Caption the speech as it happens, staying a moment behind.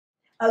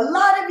A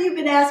lot of you have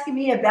been asking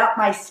me about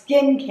my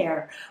skin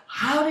care,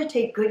 how to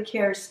take good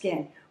care of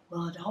skin.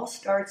 Well, it all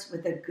starts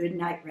with a good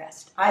night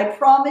rest. I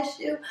promise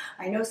you,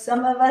 I know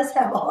some of us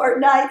have a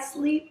hard night's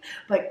sleep,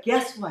 but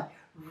guess what?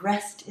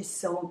 Rest is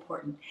so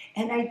important.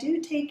 And I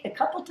do take a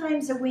couple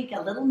times a week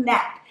a little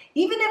nap.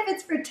 Even if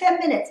it's for 10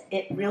 minutes,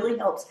 it really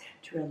helps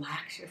to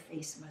relax your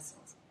face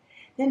muscles.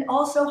 Then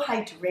also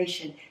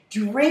hydration.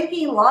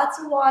 Drinking lots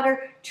of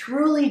water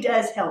truly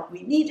does help.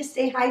 We need to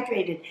stay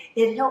hydrated.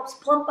 It helps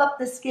plump up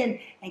the skin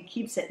and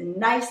keeps it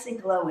nice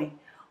and glowing.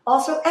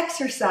 Also,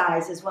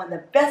 exercise is one of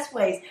the best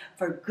ways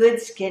for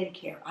good skin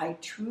care. I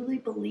truly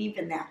believe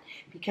in that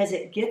because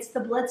it gets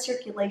the blood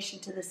circulation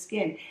to the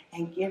skin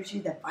and gives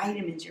you the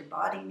vitamins your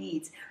body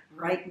needs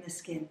right in the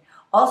skin.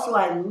 Also,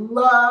 I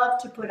love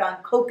to put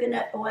on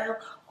coconut oil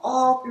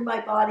all through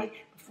my body.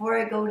 Before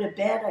I go to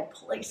bed, I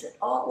place it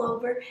all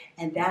over,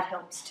 and that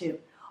helps too.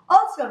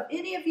 Also, if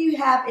any of you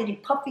have any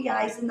puffy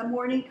eyes in the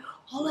morning,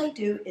 all I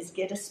do is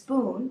get a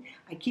spoon.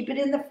 I keep it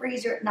in the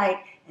freezer at night,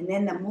 and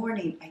then in the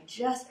morning, I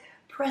just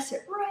press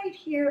it right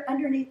here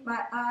underneath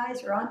my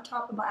eyes or on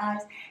top of my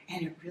eyes,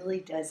 and it really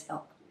does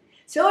help.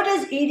 So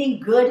does eating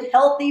good,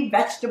 healthy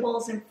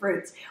vegetables and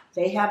fruits.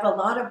 They have a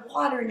lot of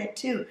water in it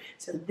too,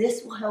 so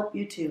this will help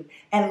you too.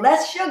 And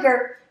less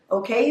sugar,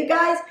 okay, you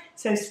guys?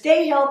 So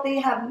stay healthy,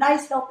 have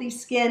nice, healthy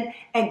skin,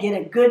 and get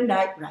a good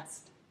night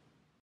rest.